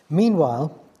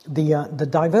 Meanwhile, the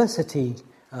diversity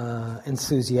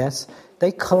enthusiasts,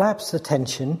 they collapse the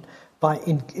tension by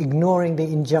ignoring the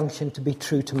injunction to be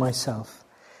true to myself.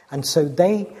 And so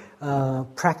they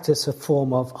practice a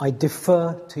form of I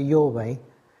defer to your way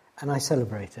and I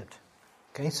celebrate it.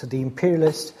 Okay, so the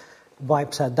imperialist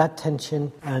wipes out that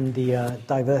tension, and the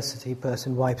diversity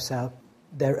person wipes out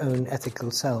their own ethical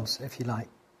selves, if you like.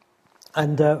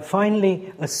 And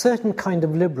finally, a certain kind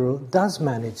of liberal does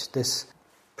manage this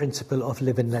principle of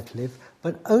live and let live,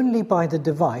 but only by the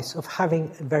device of having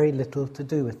very little to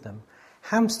do with them.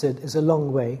 Hampstead is a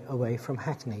long way away from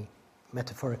Hackney,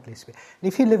 metaphorically speaking.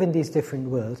 And if you live in these different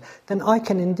worlds, then I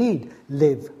can indeed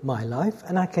live my life,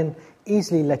 and I can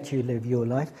easily let you live your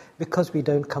life, because we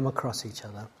don't come across each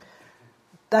other.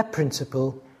 That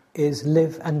principle is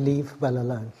live and leave well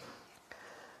alone.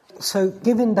 So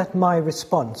given that my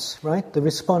response, right, the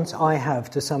response I have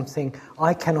to something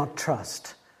I cannot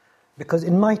trust, because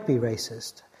it might be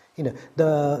racist. You know,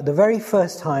 the very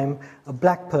first time a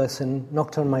black person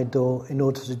knocked on my door in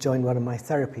order to join one of my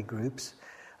therapy groups,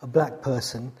 a black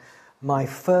person, my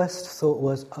first thought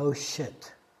was, oh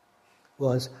shit,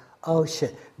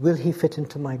 will he fit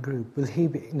into my group? Will he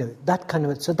be, that kind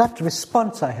of, so that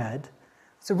response I had,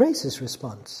 it's a racist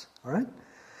response, all right?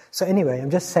 So anyway, I'm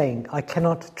just saying, I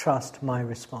cannot trust my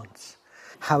response,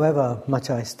 however much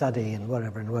I study and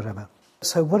whatever.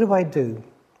 So what do?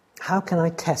 How can I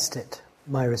test it,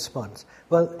 my response?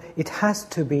 Well, it has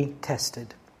to be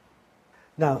tested.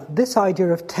 Now, this idea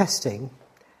of testing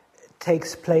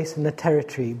takes place in the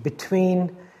territory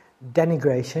between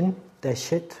denigration, they're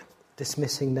shit,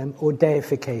 dismissing them, or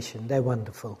deification, they're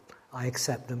wonderful, I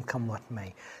accept them, come what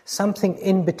may. Something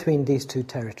in between these two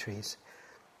territories.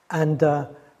 And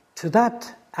to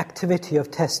that activity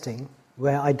of testing,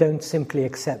 where I don't simply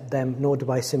accept them, nor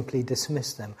do I simply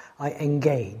dismiss them, I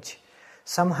engage.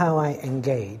 Somehow I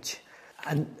engage.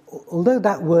 And although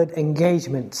that word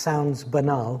engagement sounds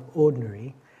banal,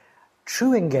 ordinary,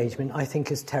 true engagement, I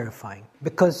think, is terrifying.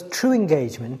 Because true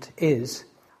engagement is,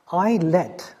 I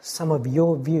let some of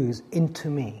your views into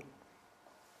me.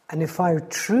 And if I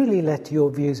truly let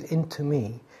your views into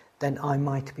me, then I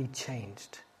might be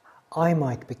changed. I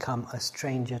might become a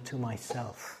stranger to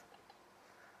myself.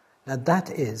 Now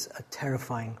that is a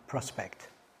terrifying prospect,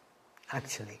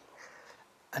 actually.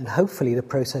 And hopefully the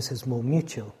process is more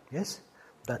mutual, yes?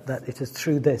 That it is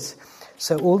through this.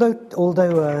 So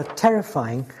although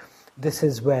terrifying, this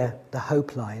is where the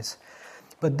hope lies.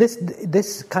 But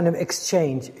this kind of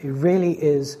exchange really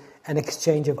is an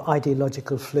exchange of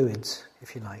ideological fluids,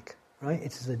 if you like, right?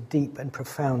 It is a deep and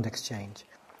profound exchange.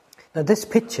 Now this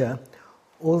picture,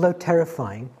 although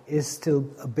terrifying, is still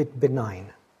a bit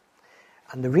benign.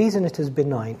 And the reason it is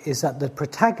benign is that the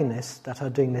protagonists that are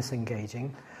doing this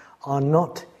engaging are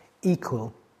not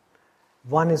equal.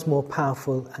 One is more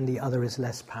powerful and the other is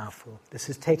less powerful. This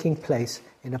is taking place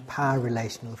in a power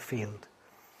relational field.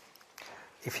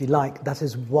 If you like, that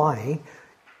is why,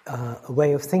 a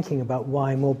way of thinking about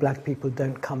why more black people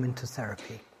don't come into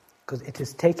therapy.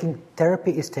 Because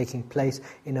therapy is taking place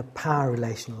in a power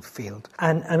relational field.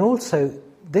 And also,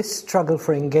 this struggle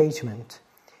for engagement,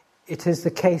 it is the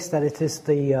case that it is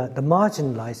the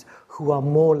marginalized who are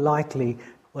more likely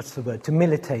to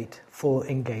militate for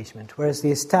engagement, whereas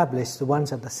the established, the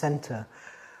ones at the centre,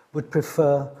 would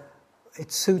prefer,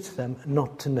 it suits them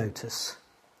not to notice.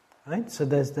 Right? So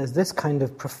there's this kind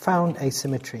of profound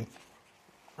asymmetry.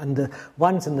 And the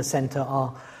ones in the centre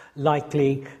are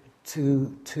likely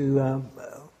to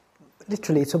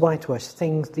literally, it's a whitewash.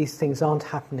 These things aren't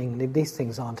happening. And if these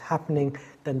things aren't happening,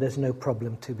 then there's no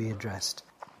problem to be addressed.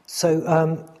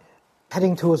 So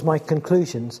heading towards my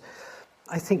conclusions,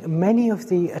 I think many of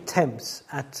the attempts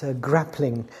at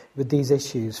grappling with these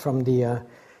issues from the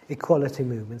equality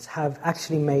movements have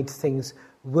actually made things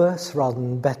worse rather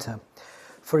than better.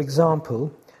 For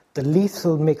example, the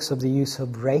lethal mix of the use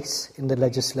of race in the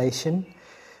legislation,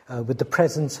 with the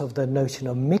presence of the notion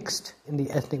of mixed in the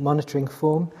ethnic monitoring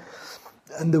form,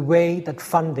 and the way that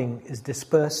funding is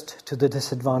dispersed to the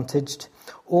disadvantaged,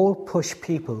 all push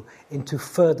people into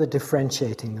further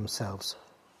differentiating themselves.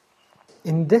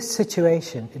 In this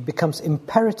situation, it becomes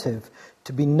imperative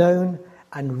to be known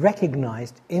and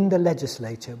recognized in the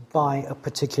legislature by a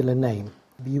particular name.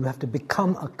 You have to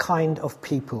become a kind of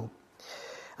people.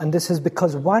 And this is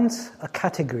because once a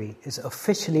category is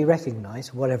officially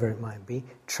recognized, whatever it might be,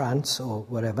 trans or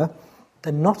whatever,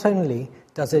 then not only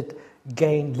does it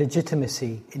gain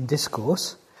legitimacy in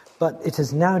discourse, but it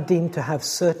is now deemed to have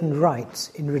certain rights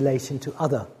in relation to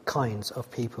other kinds of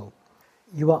people.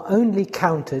 You are only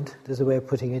counted, there's a way of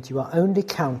putting it, you are only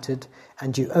counted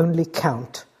and you only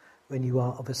count when you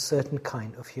are of a certain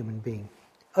kind of human being.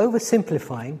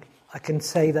 Oversimplifying, I can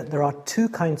say that there are two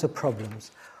kinds of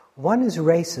problems. One is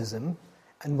racism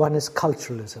and one is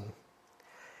culturalism.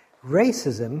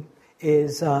 Racism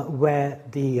is where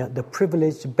the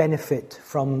privileged benefit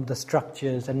from the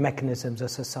structures and mechanisms of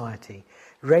society.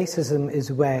 Racism is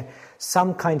where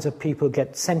some kinds of people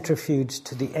get centrifuged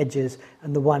to the edges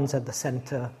and the ones at the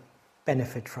centre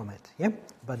benefit from it,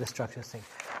 by the structure thing.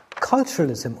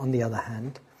 Culturalism, on the other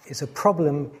hand, is a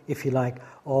problem, if you like,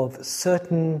 of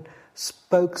certain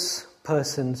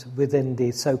spokespersons within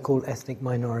the so-called ethnic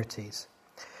minorities.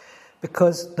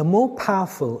 Because the more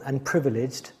powerful and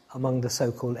privileged among the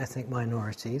so-called ethnic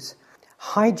minorities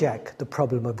hijack the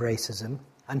problem of racism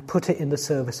and put it in the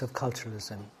service of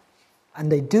culturalism. And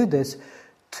they do this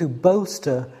to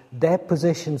bolster their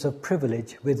positions of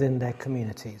privilege within their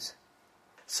communities.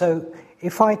 So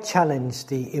if I challenge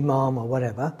the imam or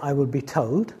whatever, I will be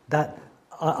told that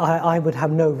I would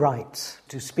have no rights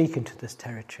to speak into this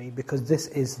territory because this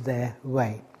is their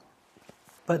way.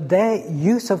 But their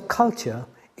use of culture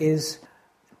is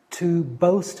to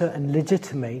bolster and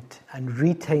legitimate and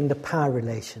retain the power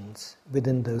relations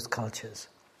within those cultures.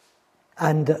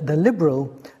 And the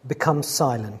liberal becomes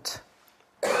silent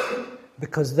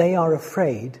because they are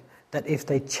afraid that if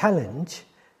they challenge,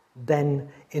 then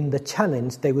in the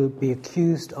challenge they will be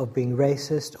accused of being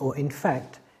racist, or in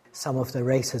fact some of the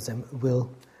racism will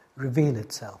reveal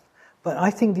itself. But I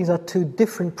think these are two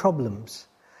different problems,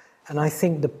 and I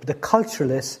think the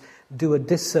culturalists do a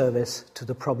disservice to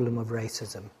the problem of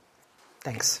racism.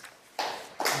 Thanks.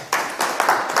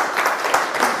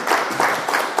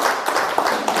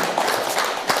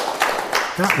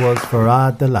 That was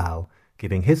Farhad Dalal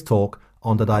giving his talk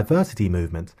on the diversity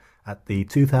movement at the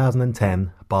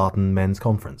 2010 Barton Men's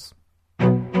Conference.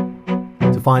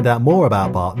 To find out more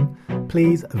about Barton,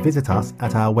 please visit us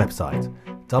at our website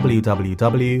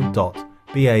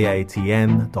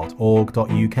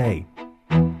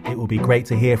www.baatn.org.uk. It will be great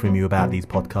to hear from you about these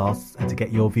podcasts and to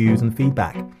get your views and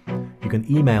feedback. You can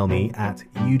email me at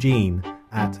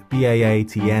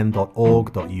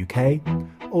eugene@baatn.org.uk,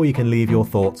 or you can leave your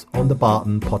thoughts on the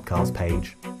Barton podcast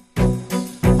page.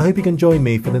 I hope you can join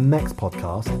me for the next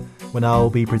podcast, when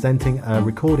I'll be presenting a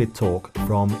recorded talk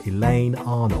from Elaine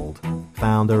Arnold,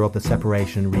 founder of the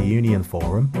Separation Reunion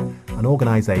Forum, an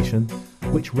organisation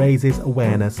which raises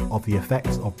awareness of the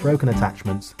effects of broken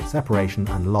attachments, separation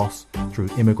and loss through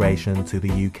immigration to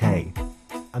the UK.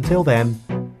 Until then,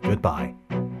 goodbye.